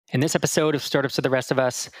In this episode of Startups to the Rest of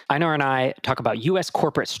Us, Einar and I talk about U.S.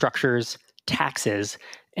 corporate structures, taxes,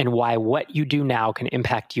 and why what you do now can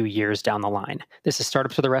impact you years down the line. This is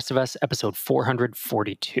Startups to the Rest of Us, episode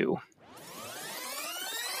 442.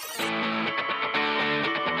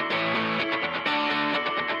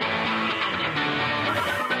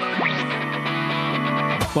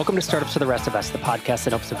 Welcome to Startups to the Rest of Us, the podcast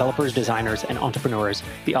that helps developers, designers, and entrepreneurs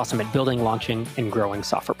be awesome at building, launching, and growing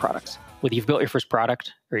software products. Whether you've built your first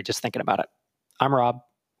product or you're just thinking about it. I'm Rob.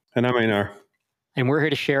 And I'm Einar. And we're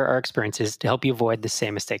here to share our experiences to help you avoid the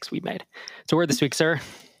same mistakes we've made. So where this week, sir?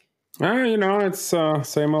 It's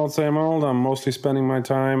same old. I'm mostly spending my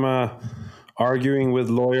time arguing with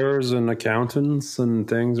lawyers and accountants and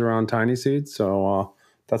things around TinySeed. So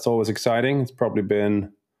that's always exciting. It's probably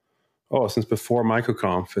been, since before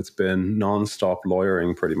MicroConf, it's been nonstop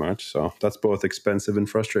lawyering pretty much. So that's both expensive and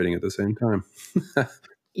frustrating at the same time.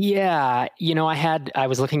 Yeah, I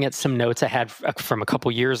was looking at some notes I had from a couple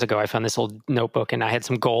years ago. I found this old notebook and I had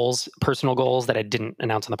some goals, personal goals that I didn't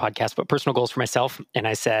announce on the podcast, but personal goals for myself. And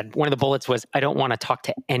I said, one of the bullets was, I don't want to talk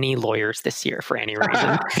to any lawyers this year for any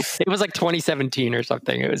reason. It was like 2017 or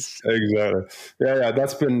something. It was exactly. Yeah.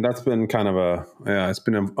 That's been kind of it's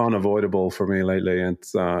been unavoidable for me lately.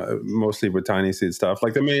 It's mostly with TinySeed stuff.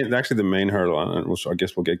 Like the main hurdle, and I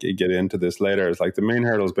guess we'll get into this later. Is like the main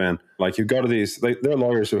hurdle has been like you go to these. There are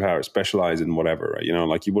lawyers who have specialized in whatever, right?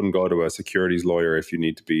 Like you wouldn't go to a securities lawyer if you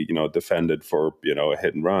need to be, defended for, a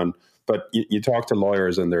hit and run. But you talk to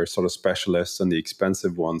lawyers and they're sort of specialists and the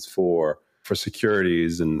expensive ones for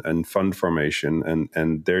securities and fund formation.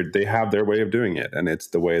 And they have their way of doing it. And it's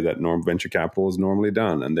the way that venture capital is normally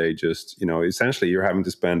done. And they just, essentially you're having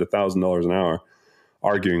to spend $1,000 an hour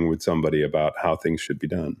arguing with somebody about how things should be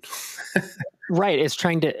done. Right. It's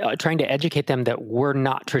trying to educate them that we're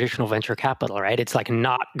not traditional venture capital, right? It's like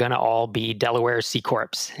not going to all be Delaware C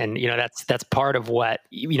Corps. And, that's part of what,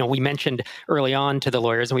 we mentioned early on to the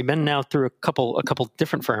lawyers, and we've been now through a couple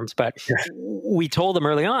different firms, but we told them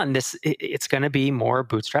early on it's going to be more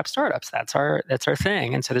bootstrap startups. That's our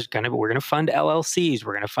thing. And so we're going to fund LLCs,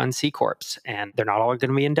 we're going to fund C Corps, and they're not all going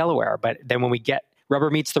to be in Delaware. But then when we get rubber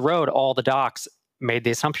meets the road, all the docs made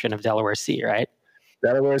the assumption of Delaware C, right?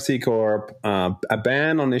 Delaware C Corp, a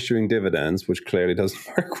ban on issuing dividends, which clearly doesn't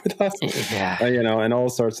work with us. Yeah, and all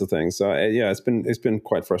sorts of things. So it's been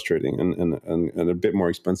quite frustrating and a bit more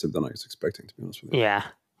expensive than I was expecting, to be honest with you.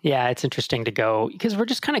 Yeah, it's interesting to go because we're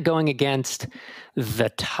just kind of going against the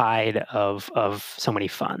tide of so many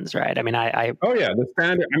funds, right? I mean, the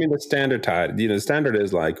standard. I mean, the standard tide. The standard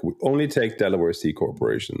is like we only take Delaware C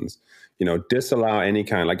corporations. Disallow any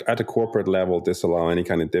kind, like at a corporate level, disallow any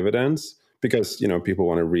kind of dividends. Because, people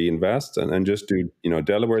want to reinvest and just do,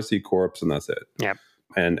 Delaware C Corps and that's it. Yep.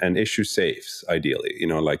 And issue safes, ideally,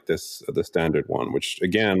 like the standard one, which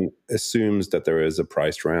again assumes that there is a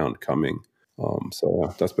priced round coming.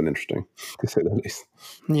 So that's been interesting, to say the least.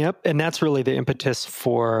 Yep. And that's really the impetus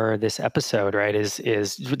for this episode, right? Is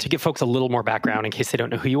to give folks a little more background in case they don't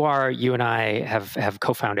know who you are. You and I have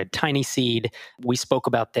co-founded TinySeed. We spoke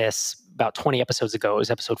about this about 20 episodes ago. It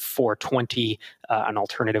was episode 420, an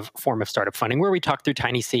alternative form of startup funding, where we talked through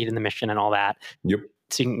TinySeed and the mission and all that. Yep.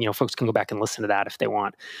 So, folks can go back and listen to that if they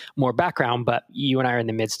want more background. But you and I are in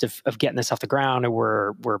the midst of getting this off the ground, and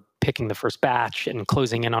we're picking the first batch and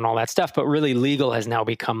closing in on all that stuff. But really, legal has now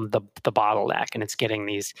become the bottleneck, and it's getting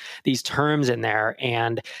these terms in there.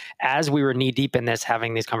 And as we were knee deep in this,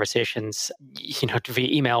 having these conversations,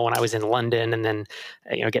 via email when I was in London, and then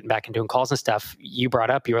getting back and doing calls and stuff, you brought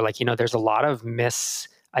up, you were like, there's a lot of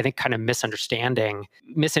misunderstanding,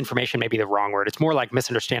 misinformation may be the wrong word. It's more like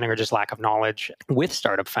misunderstanding or just lack of knowledge with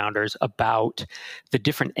startup founders about the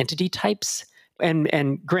different entity types.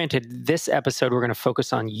 And granted, this episode, we're going to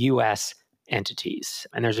focus on U.S. entities.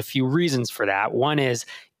 And there's a few reasons for that. One is,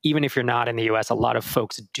 even if you're not in the U.S., a lot of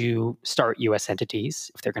folks do start U.S. entities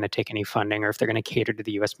if they're going to take any funding or if they're going to cater to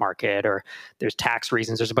the U.S. market, or there's tax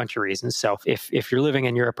reasons. There's a bunch of reasons. So if you're living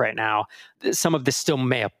in Europe right now, some of this still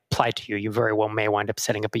may apply to you. You very well may wind up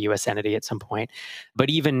setting up a U.S. entity at some point. But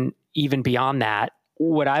even beyond that,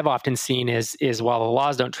 what I've often seen is while the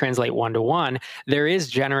laws don't translate one-to-one, there is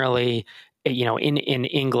generally in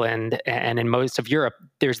England and in most of Europe,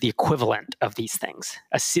 there's the equivalent of these things.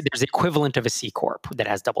 There's the equivalent of a C Corp that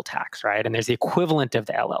has double tax, right? And there's the equivalent of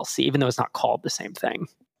the LLC, even though it's not called the same thing.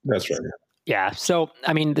 That's right. Yeah. So,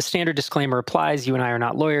 I mean, the standard disclaimer applies. You and I are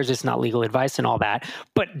not lawyers. It's not legal advice and all that.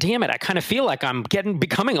 But damn it, I kind of feel like I'm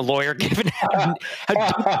becoming a lawyer given how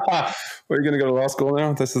Are you going to go to law school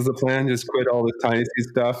now? This is the plan? Just quit all the tiny seed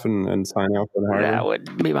stuff and sign up for the Harvard? That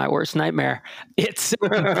would be my worst nightmare. It's,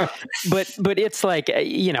 but it's like,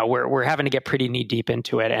 we're having to get pretty knee deep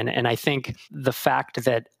into it. And I think the fact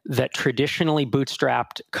that traditionally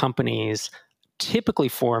bootstrapped companies typically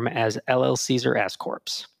form as LLCs or S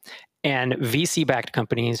corps. And VC-backed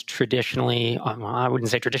companies traditionally, I wouldn't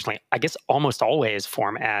say traditionally, I guess almost always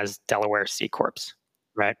form as Delaware C corps,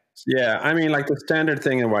 right? Yeah, I mean, like the standard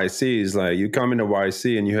thing in YC is like you come into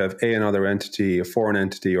YC and you have another entity, a foreign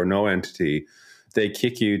entity or no entity. They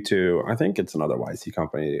kick you to, I think it's another YC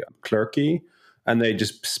company, Clerky, and they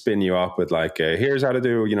just spin you up with like, here's how to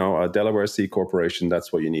do, a Delaware C corporation.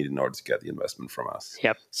 That's what you need in order to get the investment from us.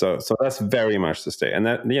 Yep. So that's very much the state. And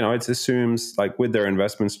that, it assumes like with their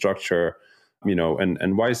investment structure, and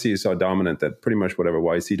YC is so dominant that pretty much whatever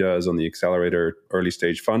YC does on the accelerator early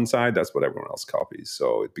stage fund side, that's what everyone else copies.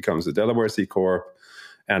 So it becomes a Delaware C Corp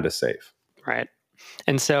and a SAFE. Right.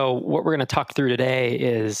 And so what we're going to talk through today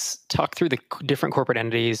is talk through the different corporate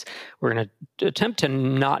entities. We're going to attempt to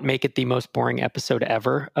not make it the most boring episode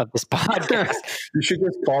ever of this podcast. You should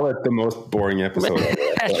just call it the most boring episode ever.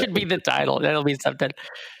 That should be the title. That'll be something.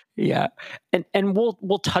 Yeah. And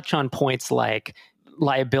we'll touch on points like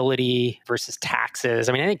liability versus taxes.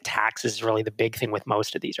 I mean, I think taxes is really the big thing with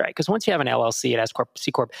most of these, right? Because once you have an LLC, an S Corp,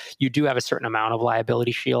 C Corp, you do have a certain amount of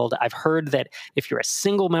liability shield. I've heard that if you're a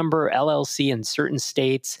single member LLC in certain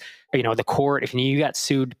states, the court, if you got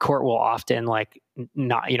sued, court will often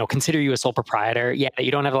not, consider you a sole proprietor. Yeah, you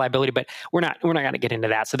don't have a liability, but we're not going to get into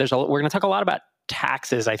that. So we're going to talk a lot about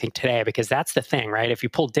taxes, I think, today, because that's the thing, right? If you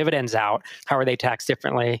pull dividends out, how are they taxed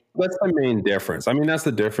differently? That's the main difference. I mean, that's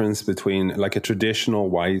the difference between like a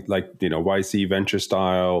traditional YC venture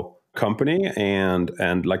style company and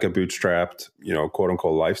like a bootstrapped, quote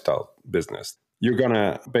unquote lifestyle business. You're going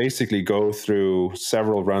to basically go through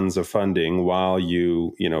several runs of funding while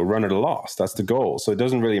you run at a loss. That's the goal. So it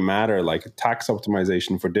doesn't really matter, like tax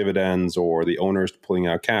optimization for dividends or the owners pulling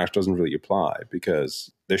out cash doesn't really apply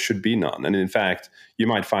because there should be none. And in fact, you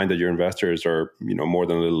might find that your investors are, more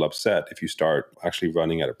than a little upset if you start actually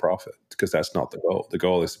running at a profit, because that's not the goal. The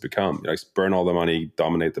goal is to become, burn all the money,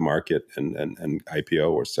 dominate the market and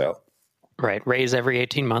IPO or sell. Right. Raise every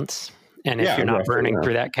 18 months. And if you're not burning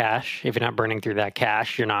through that cash,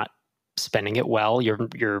 you're not spending it well.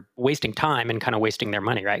 You're wasting time and kind of wasting their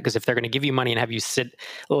money, right? Because if they're going to give you money and have you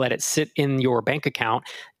let it sit in your bank account,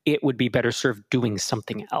 it would be better served doing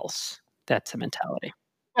something else. That's the mentality.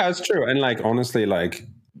 Yeah, it's true. And honestly,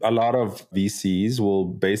 a lot of VCs will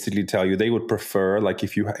basically tell you they would prefer,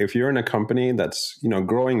 if you're in a company that's,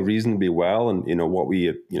 growing reasonably well and, what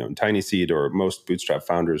we, Tiny Seed or most bootstrap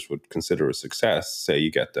founders would consider a success. Say you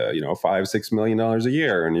get, $5-6 million a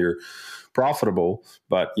year and you're profitable,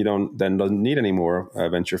 but you doesn't need any more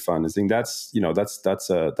venture fund. I think that's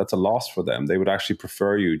a loss for them. They would actually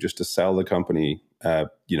prefer you just to sell the company,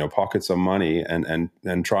 pocket some money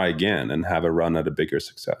and try again and have a run at a bigger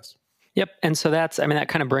success. Yep. And so that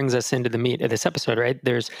kind of brings us into the meat of this episode, right?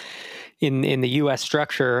 There's in the US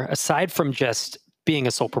structure, aside from just being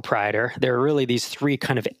a sole proprietor, there are really these three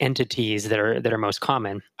kind of entities that are most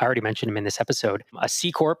common. I already mentioned them in this episode. A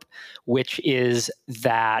C Corp, which is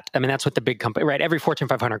that's what the big company, right? Every Fortune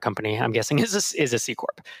 500 company, I'm guessing, is a C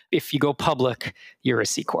Corp. If you go public, you're a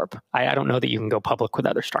C Corp. I don't know that you can go public with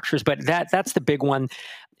other structures, but that's the big one.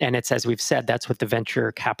 And it's, as we've said, that's what the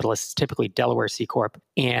venture capitalists typically Delaware C Corp.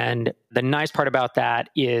 And the nice part about that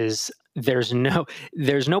is there's no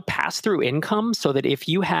pass-through income, so that if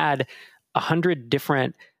you had 100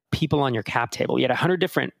 different people on your cap table, you had 100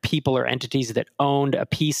 different people or entities that owned a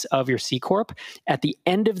piece of your C Corp, at the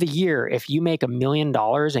end of the year, if you make $1 million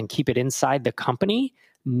and keep it inside the company,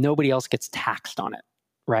 nobody else gets taxed on it.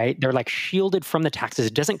 Right? They're shielded from the taxes.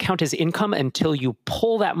 It doesn't count as income until you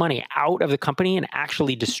pull that money out of the company and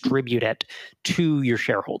actually distribute it to your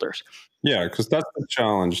shareholders. Yeah, because that's the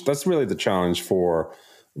challenge. That's really the challenge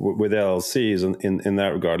with LLCs in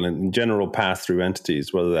that regard. And in general, pass-through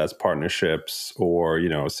entities, whether that's partnerships or,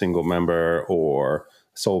 a single member or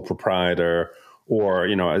sole proprietor or,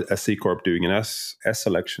 a C Corp doing an S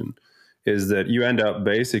election, is that you end up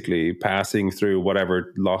basically passing through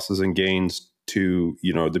whatever losses and gains to,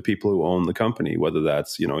 the people who own the company, whether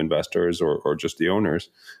that's, investors or just the owners.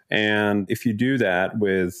 And if you do that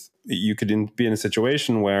you could be in a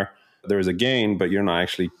situation where there's a gain, but you're not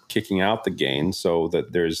actually kicking out the gain, so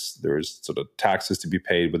that there's sort of taxes to be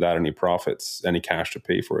paid without any profits, any cash to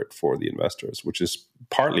pay for it for the investors, which is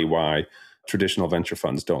partly why traditional venture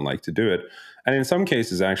funds don't like to do it. And in some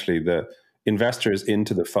cases, actually, the investors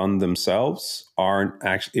into the fund themselves aren't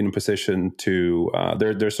actually in a position to,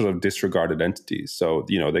 they're sort of disregarded entities. So,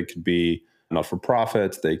 they could be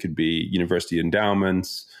not-for-profits, they could be university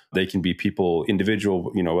endowments, they can be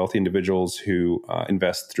wealthy individuals who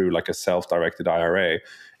invest through like a self-directed IRA.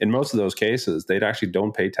 In most of those cases, they actually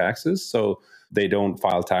don't pay taxes. So they don't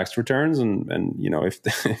file tax returns, and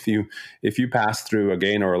if you pass through a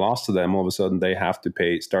gain or a loss to them, all of a sudden they have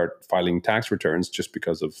to start filing tax returns just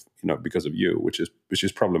because of you, which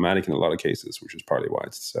is problematic in a lot of cases, which is partly why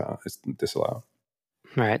it's disallowed.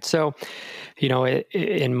 Right. So,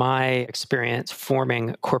 in my experience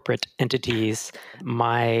forming corporate entities,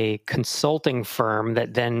 my consulting firm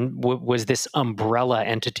that then was this umbrella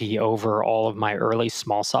entity over all of my early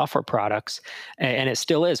small software products, and it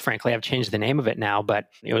still is, frankly. I've changed the name of it now, but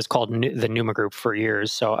it was called the Numa Group for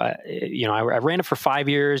years. So, I ran it for 5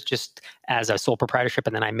 years just as a sole proprietorship,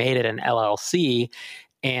 and then I made it an LLC.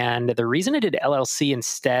 And the reason I did LLC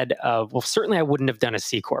instead of, certainly I wouldn't have done a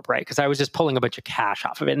C Corp, right? Because I was just pulling a bunch of cash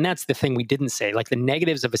off of it. And that's the thing we didn't say. Like the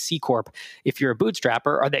negatives of a C Corp, if you're a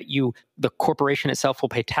bootstrapper, are that the corporation itself will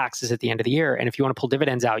pay taxes at the end of the year. And if you want to pull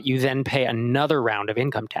dividends out, you then pay another round of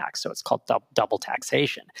income tax. So it's called double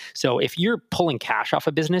taxation. So if you're pulling cash off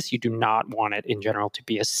a business, you do not want it in general to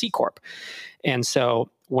be a C Corp. And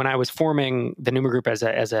so when I was forming the Numa Group as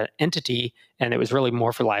an entity, and it was really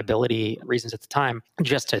more for liability reasons at the time,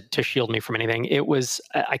 just to shield me from anything,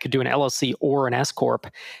 I could do an LLC or an S Corp.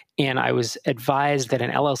 And I was advised that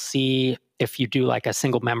an LLC, if you do like a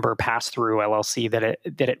single member pass-through LLC, that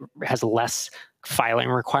it has less filing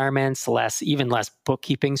requirements, less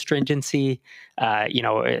bookkeeping stringency,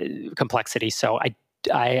 complexity. So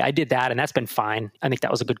I did that, and that's been fine. I think that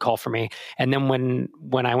was a good call for me. And then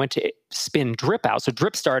when I went to spin Drip out, so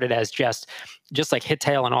Drip started as just like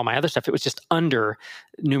Hittail and all my other stuff. It was just under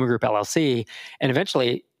Numa Group LLC, and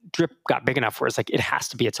eventually Drip got big enough where it's like it has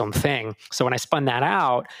to be its own thing. So when I spun that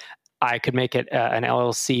out, I could make it an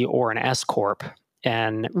LLC or an S Corp.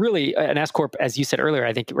 And really, an S Corp, as you said earlier,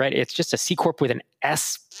 I think, right, it's just a C Corp with an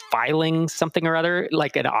S filing something or other,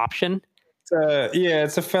 like an option.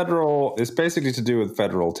 It's basically to do with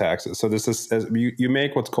federal taxes. So this is, you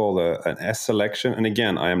make what's called an S election. And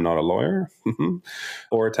again, I am not a lawyer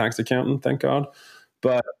or a tax accountant, thank God.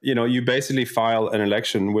 But, you basically file an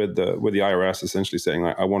election with the IRS, essentially saying,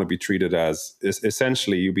 I want to be treated as,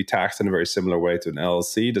 essentially, you'll be taxed in a very similar way to an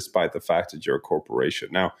LLC, despite the fact that you're a corporation.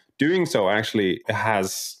 Now, doing so actually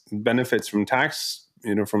has benefits from tax,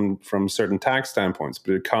 from certain tax standpoints,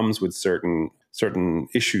 but it comes with certain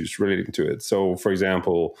issues relating to it. So, for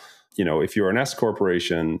example, if you're an S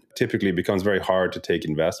corporation, typically it becomes very hard to take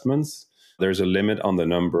investments. There's a limit on the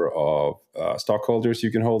number of stockholders you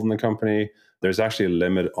can hold in the company. There's actually a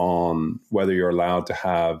limit on whether you're allowed to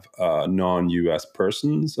have non-US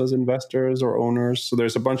persons as investors or owners. So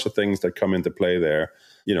there's a bunch of things that come into play there,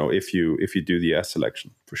 if you do the S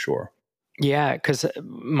election, for sure. Yeah, because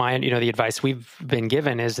the advice we've been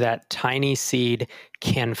given is that Tiny Seed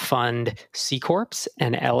can fund C Corps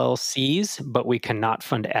and LLCs, but we cannot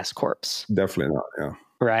fund S Corps. Definitely not, yeah.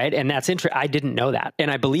 Right. And that's interesting. I didn't know that.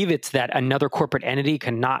 And I believe it's that another corporate entity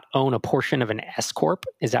cannot own a portion of an S Corp.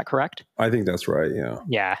 Is that correct? I think that's right. Yeah.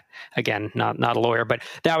 Yeah. Again, not a lawyer, but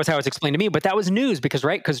that was how it's explained to me. But that was news because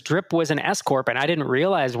Drip was an S Corp. And I didn't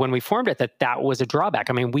realize when we formed it that was a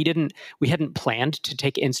drawback. I mean, we hadn't planned to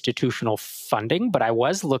take institutional funding, but I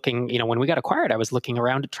was looking, when we got acquired, I was looking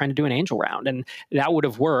around trying to do an angel round. And that would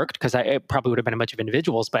have worked because it probably would have been a bunch of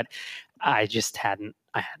individuals, but I just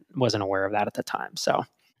wasn't aware of that at the time. So,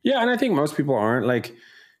 yeah. And I think most people aren't like,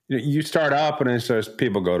 you start up and it's just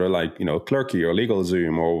people go to like, Clerky or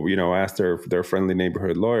LegalZoom or, ask their friendly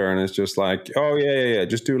neighborhood lawyer. And it's just like, oh yeah.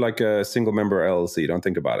 Just do like a single member LLC. Don't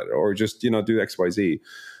think about it. Or just, do XYZ.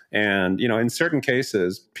 And, in certain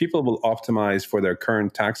cases, people will optimize for their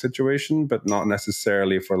current tax situation, but not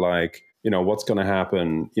necessarily for like, what's going to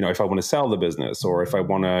happen, if I want to sell the business or if I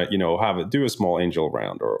want to, do a small angel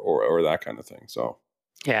round or that kind of thing. So,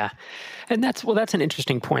 yeah. And that's an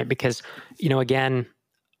interesting point because, again,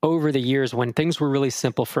 over the years when things were really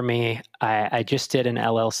simple for me, I just did an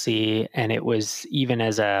LLC and it was even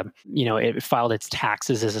as it filed its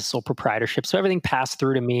taxes as a sole proprietorship. So everything passed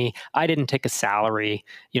through to me. I didn't take a salary,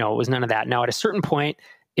 it was none of that. Now at a certain point,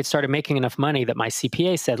 it started making enough money that my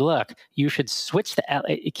CPA said, look, you should switch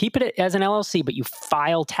keep it as an LLC, but you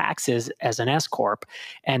file taxes as an S Corp.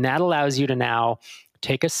 And that allows you to now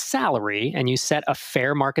take a salary and you set a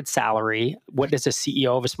fair market salary. What does a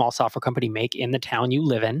CEO of a small software company make in the town you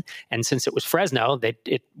live in? And since it was Fresno,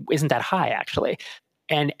 it isn't that high actually.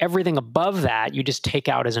 And everything above that, you just take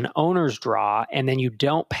out as an owner's draw, and then you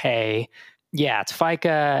don't pay. Yeah, it's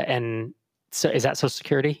FICA, and so is that Social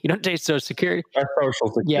Security? You don't pay Social Security?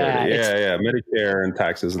 Social Security. Yeah. Medicare and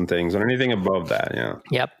taxes and things, or anything above that. Yeah.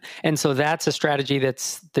 Yep. And so that's a strategy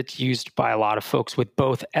that's used by a lot of folks with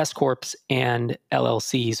both S corps and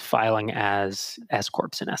LLCs filing as S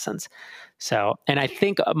corps in essence. So, and I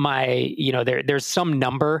think there's some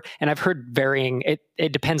number, and I've heard varying,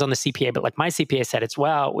 it depends on the CPA, but like my CPA said, it's,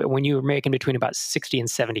 well, when you're making between about 60 and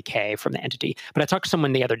 70K from the entity. But I talked to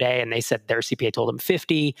someone the other day and they said their CPA told them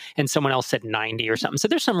 50 and someone else said 90 or something. So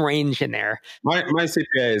there's some range in there. My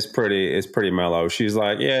CPA is pretty mellow. She's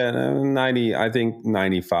like, 90, I think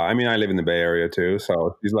 95. I mean, I live in the Bay Area too.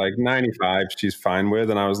 So she's like 95, she's fine with.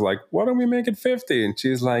 And I was like, why don't we make it 50? And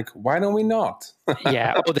she's like, why don't we not?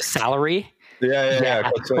 Yeah. Oh, the salary?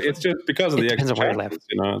 Yeah. So it's just because of the extra taxes,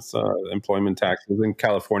 it's employment taxes. In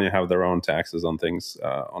California have their own taxes on things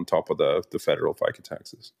on top of the federal FICA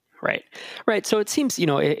taxes. Right. So it seems,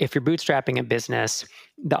 if you're bootstrapping a business,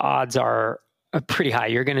 the odds are pretty high.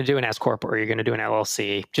 You're going to do an S Corp or you're going to do an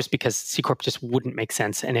LLC, just because C Corp just wouldn't make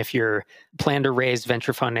sense. And if you're plan to raise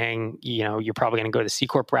venture funding, you're probably going to go the C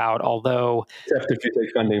Corp route, although... Except if you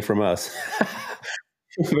take funding from us.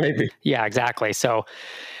 Maybe. Yeah, exactly. So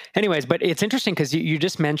anyways, but it's interesting because you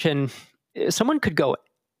just mentioned someone could go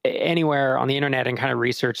anywhere on the internet and kind of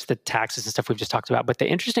research the taxes and stuff we've just talked about. But the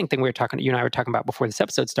interesting thing you and I were talking about before this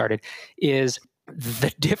episode started is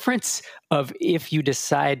the difference of if you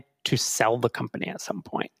decide to sell the company at some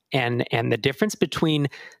point, and the difference between,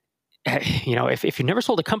 if you've never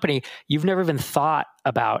sold a company, you've never even thought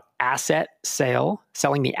about asset sale,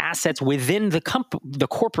 selling the assets within the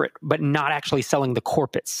corporate, but not actually selling the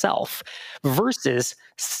corp itself, versus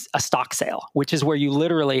a stock sale, which is where you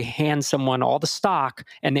literally hand someone all the stock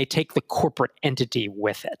and they take the corporate entity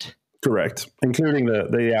with it. Correct. Including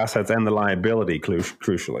the assets and the liability,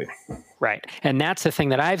 crucially. Right. And that's the thing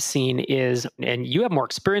that I've seen is, and you have more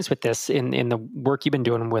experience with this in the work you've been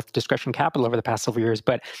doing with Discretion Capital over the past several years,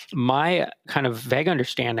 but my kind of vague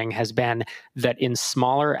understanding has been that in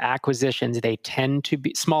smaller acquisitions, they tend to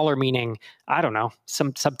be smaller, meaning, I don't know,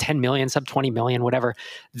 some sub 10 million, sub 20 million, whatever,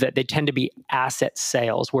 that they tend to be asset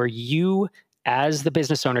sales where you, as the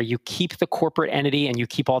business owner, you keep the corporate entity and you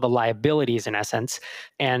keep all the liabilities in essence,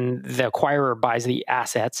 and the acquirer buys the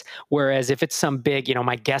assets. Whereas if it's some big,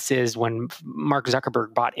 my guess is when Mark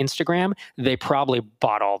Zuckerberg bought Instagram, they probably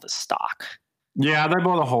bought all the stock. Yeah, they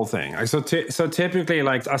bought the whole thing. So typically,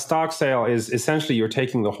 like a stock sale is essentially you're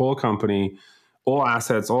taking the whole company, all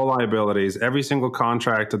assets, all liabilities, every single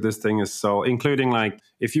contract that this thing is sold, including like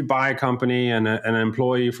if you buy a company and an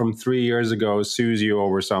employee from 3 years ago sues you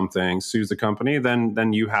over something, sues the company,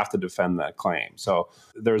 then you have to defend that claim. So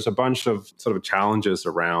there's a bunch of sort of challenges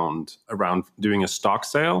around doing a stock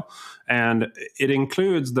sale. And it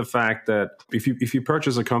includes the fact that if you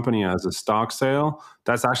purchase a company as a stock sale,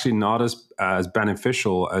 that's actually not as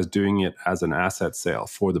beneficial as doing it as an asset sale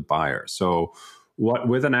for the buyer. So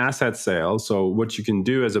with an asset sale, so what you can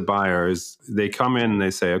do as a buyer is they come in and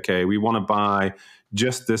they say, okay, we want to buy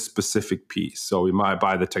just this specific piece. So we might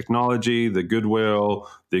buy the technology, the goodwill,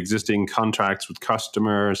 the existing contracts with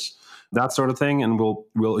customers, that sort of thing, and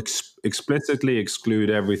we'll explicitly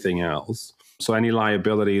exclude everything else. So any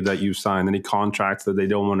liability that you sign, any contracts that they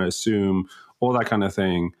don't want to assume, all that kind of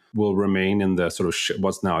thing will remain in the sort of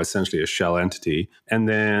what's now essentially a shell entity. And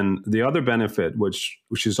then the other benefit, which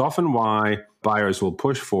is often why buyers will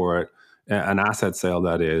push for it, an asset sale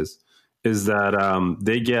that is that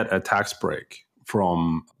they get a tax break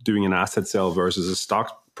from doing an asset sale versus a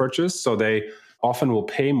stock purchase. So they often will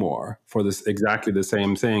pay more for this exactly the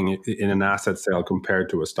same thing in an asset sale compared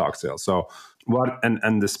to a stock sale. So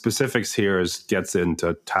and the specifics here gets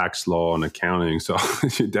into tax law and accounting. So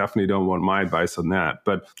you definitely don't want my advice on that.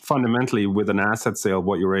 But fundamentally, with an asset sale,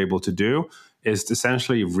 what you're able to do is to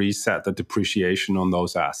essentially reset the depreciation on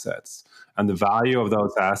those assets. And the value of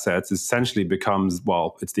those assets essentially becomes,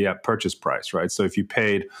 it's the purchase price, right? So if you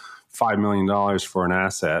paid $5 million for an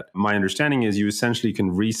asset, my understanding is you essentially can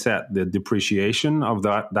reset the depreciation of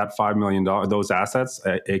that $5 million, those assets,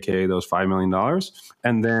 aka those $5 million.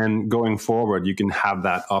 And then going forward, you can have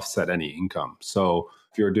that offset any income. So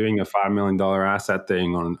if you're doing a $5 million asset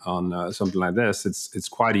thing on something like this, it's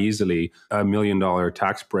quite easily $1 million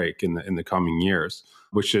tax break in the coming years,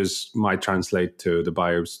 which might translate to the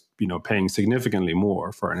buyers, paying significantly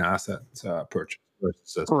more for an asset purchase.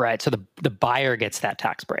 Right. So the buyer gets that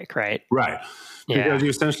tax break, right? Right. Yeah.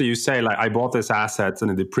 Because you say, like, I bought this asset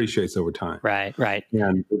and it depreciates over time. Right.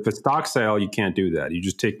 And with a stock sale, you can't do that. You're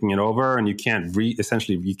just taking it over and you can't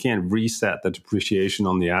reset the depreciation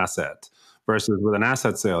on the asset. Versus with an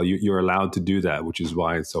asset sale, you're allowed to do that, which is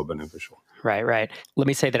why it's so beneficial. Right, right. Let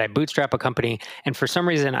me say that I bootstrap a company, and for some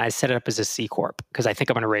reason I set it up as a C Corp because I think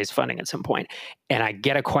I'm going to raise funding at some point, and I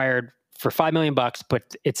get acquired for $5 million,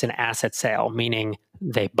 but it's an asset sale, meaning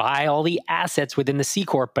they buy all the assets within the C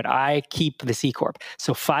Corp, but I keep the C Corp.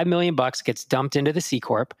 So $5 million gets dumped into the C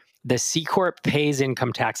Corp. The C Corp pays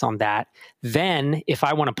income tax on that. Then if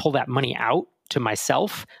I want to pull that money out to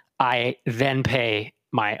myself, I then pay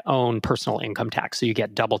my own personal income tax. So you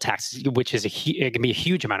get double tax, which is it can be a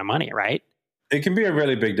huge amount of money, right? It can be a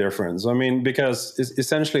really big difference. I mean, because it's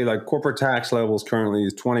essentially like corporate tax levels currently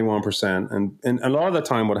is 21%. And a lot of the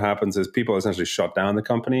time what happens is people essentially shut down the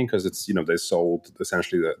company because it's, they sold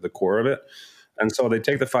essentially the core of it. And so they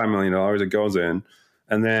take the $5 million, it goes in,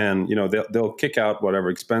 and then, they'll kick out whatever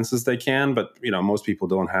expenses they can. But, most people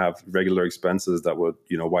don't have regular expenses that would,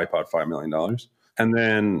 wipe out $5 million. And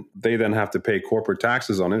then they then have to pay corporate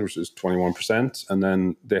taxes on it, which is 21%. And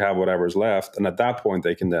then they have whatever's left. And at that point,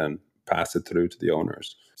 they can then pass it through to the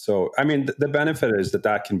owners. So, I mean, the benefit is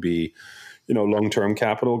that can be, long-term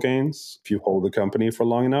capital gains if you hold the company for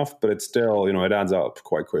long enough, but it's still, it adds up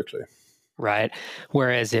quite quickly. Right.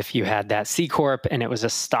 Whereas if you had that C Corp and it was a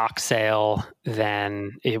stock sale,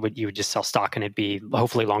 then you would just sell stock and it'd be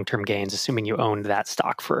hopefully long-term gains, assuming you owned that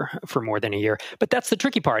stock for more than a year. But that's the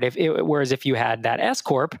tricky part. Whereas if you had that S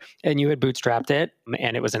Corp and you had bootstrapped it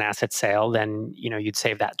and it was an asset sale, then you'd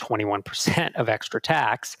save that 21% of extra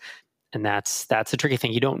tax. And that's the tricky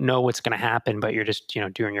thing. You don't know what's going to happen, but you're just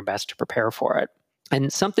doing your best to prepare for it.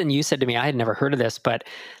 And something you said to me, I had never heard of this, but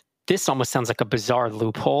this almost sounds like a bizarre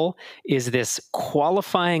loophole, is this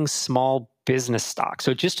qualifying small business stock.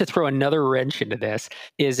 So just to throw another wrench into this,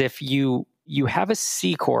 is if you have a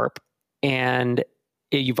C Corp and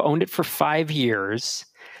you've owned it for 5 years,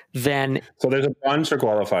 then... So there's a bunch of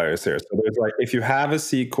qualifiers here. So there's if you have a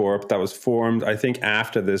C Corp that was formed, I think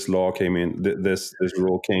after this law came in, this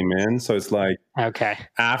rule came in. So it's okay,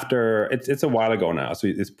 after, it's a while ago now. So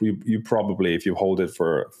you probably, if you hold it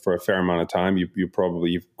for a fair amount of time,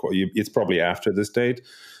 it's probably after this date.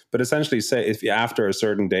 But essentially say if after a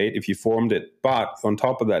certain date, if you formed it, but on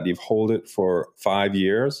top of that, you've held it for 5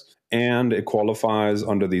 years, and it qualifies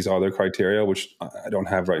under these other criteria, which I don't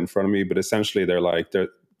have right in front of me, but essentially they're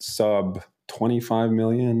sub 25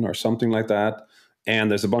 million or something like that. And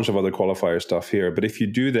there's a bunch of other qualifier stuff here. But if you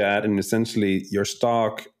do that, and essentially your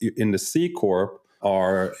stock in the C Corp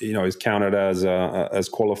is counted as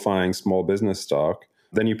qualifying small business stock,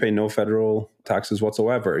 then you pay no federal taxes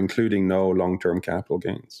whatsoever, including no long-term capital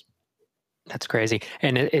gains. That's crazy.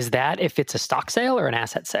 And is that if it's a stock sale or an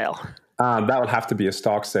asset sale? That would have to be a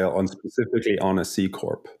stock sale specifically on a C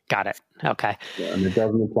Corp. Got it. Okay. Yeah, and it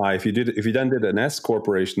doesn't apply if you then did an S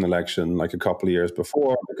corporation election like a couple of years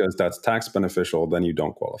before, because that's tax beneficial, then you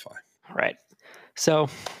don't qualify. Right. So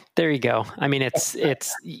there you go. I mean, it's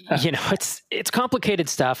complicated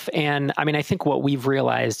stuff. And I mean, I think what we've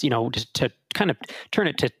realized, to kind of turn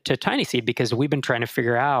it to Tiny Seed, because we've been trying to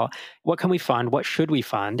figure out what can we fund, what should we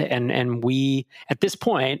fund, and we at this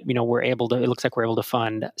point, it looks like we're able to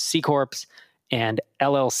fund C Corps and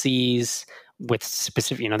LLCs with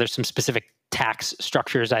specific, there's some specific tax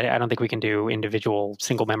structures. I don't think we can do individual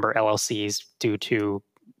single member LLCs due to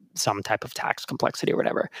some type of tax complexity or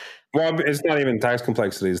whatever. Well, it's not even tax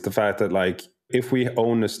complexity. It's the fact that if we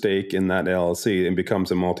own a stake in that LLC, it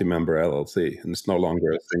becomes a multi-member LLC, and it's no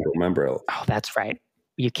longer a single member LLC. Oh, that's right.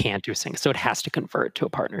 You can't do single. So it has to convert to a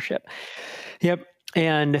partnership. Yep.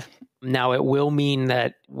 And now it will mean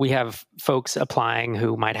that we have folks applying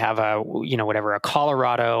who might have a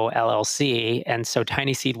Colorado LLC. And so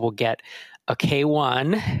Tiny Seed will get a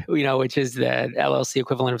K1, which is the LLC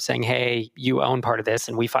equivalent of saying, hey, you own part of this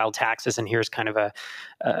and we filed taxes, and here's kind of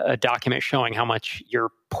a document showing how much your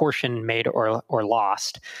portion made or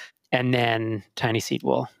lost. And then Tiny Seed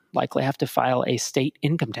will likely have to file a state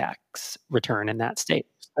income tax return in that state.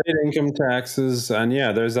 State income taxes. And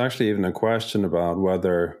there's actually even a question about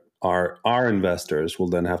whether our investors will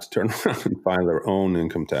then have to turn around and file their own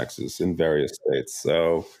income taxes in various states.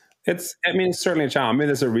 So it's certainly a challenge. I mean,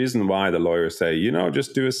 there's a reason why the lawyers say,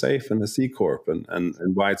 just do a SAFE and a C Corp, and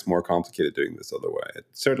why it's more complicated doing this other way.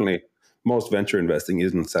 Certainly, most venture investing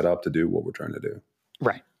isn't set up to do what we're trying to do.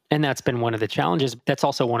 Right. And that's been one of the challenges. That's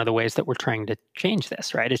also one of the ways that we're trying to change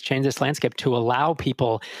this, right? Is change this landscape to allow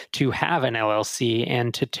people to have an LLC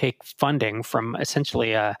and to take funding from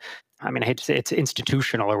essentially I hate to say it's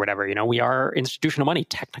institutional or whatever. We are institutional money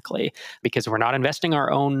technically, because we're not investing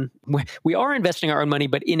our own. We are investing our own money,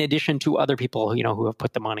 but in addition to other people, who have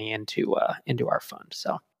put the money into our fund.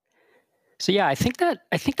 So yeah, I think that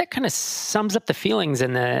kind of sums up the feelings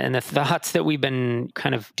and the thoughts that we've been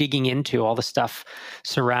kind of digging into, all the stuff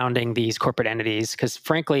surrounding these corporate entities. Because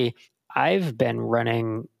frankly, I've been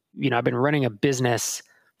running a business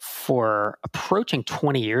for approaching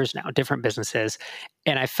 20 years now, different businesses,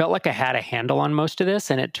 and I felt like I had a handle on most of this.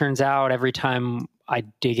 And it turns out every time I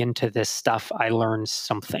dig into this stuff, I learn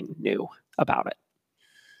something new about it.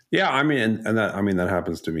 Yeah, I mean, that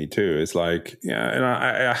happens to me too. It's like, yeah, and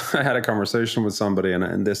I had a conversation with somebody,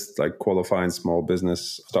 and this like qualifying small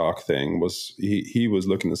business stock thing was he was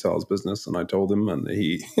looking to sell his business, and I told him, and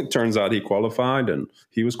it turns out he qualified, and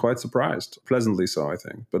he was quite surprised, pleasantly so, I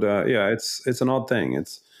think. But yeah, it's an odd thing.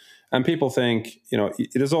 And people think,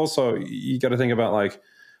 it is also, you got to think about like,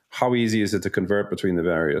 how easy is it to convert between the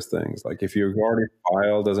various things? Like if you've already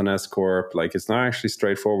filed as an S corp, like it's not actually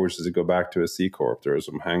straightforward to go back to a C corp. There are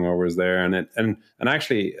some hangovers there, and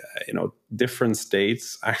actually, different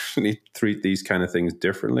states actually treat these kind of things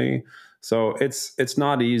differently. So it's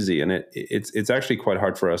not easy, and it's actually quite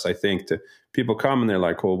hard for us, I think. People come and they're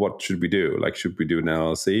like, well, what should we do? Like, should we do an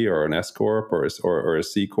LLC or an S corp or a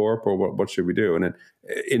C corp, or what should we do? And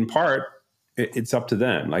in part, it's up to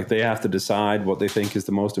them. Like they have to decide what they think is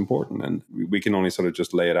the most important, and we can only sort of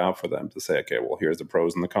just lay it out for them to say, okay, well, here's the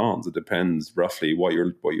pros and the cons. It depends roughly what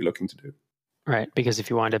you're looking to do. Right, because if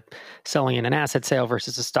you wind up selling in an asset sale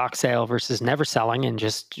versus a stock sale versus never selling and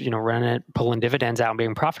just running it, pulling dividends out and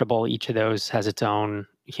being profitable, each of those has its own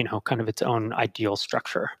kind of its own ideal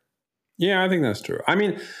structure. Yeah, I think that's true. I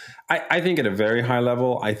mean, I think at a very high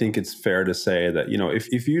level, I think it's fair to say that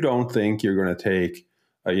if you don't think you're going to take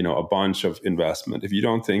a bunch of investment, if you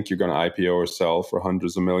don't think you're going to IPO or sell for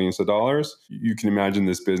hundreds of millions of dollars, you can imagine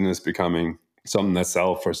this business becoming something that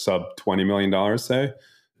sells for sub $20 million, say,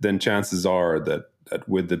 then chances are that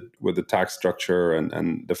with the tax structure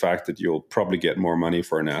and the fact that you'll probably get more money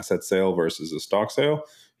for an asset sale versus a stock sale,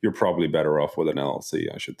 you're probably better off with an LLC,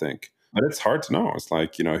 I should think. But it's hard to know. It's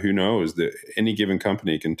like, who knows? Any given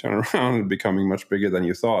company can turn around and becoming much bigger than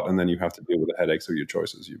you thought, and then you have to deal with the headaches of your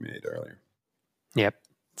choices you made earlier. Yep.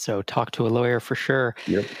 So talk to a lawyer for sure.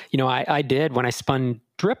 Yep. I did when I spun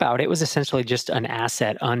Drip out, it was essentially just an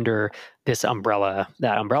asset under this umbrella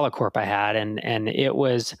corp I had. And it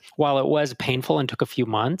was, while it was painful and took a few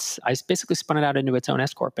months, I basically spun it out into its own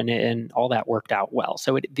S corp, and all that worked out well.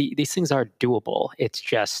 So these things are doable. It's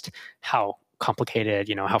just how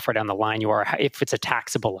complicated, how far down the line you are. If it's a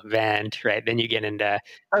taxable event, right, then you get into...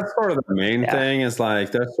 That's sort of the main thing is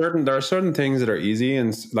like there are certain things that are easy,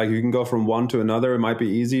 and like you can go from one to another. It might be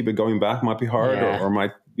easy, but going back might be hard, or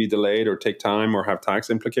might be delayed or take time or have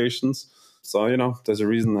tax implications. So, there's a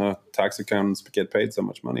reason tax accountants get paid so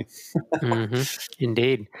much money. Mm-hmm.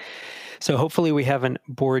 Indeed. So hopefully we haven't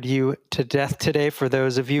bored you to death today for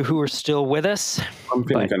those of you who are still with us. I'm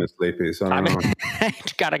feeling kind of sleepy, so I don't know.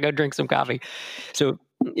 Gotta go drink some coffee. So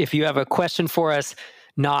if you have a question for us,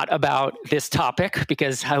 not about this topic,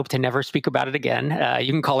 because I hope to never speak about it again,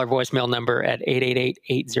 you can call our voicemail number at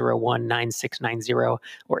 888-801-9690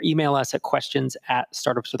 or email us at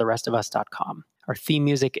questions@startupsfortherestofus.com. Our theme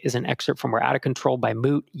music is an excerpt from We're Out of Control by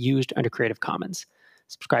Moot, used under Creative Commons.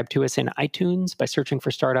 Subscribe to us in iTunes by searching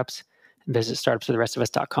for Startups, and visit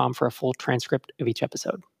startupsfortherestofus.com for a full transcript of each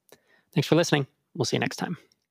episode. Thanks for listening. We'll see you next time.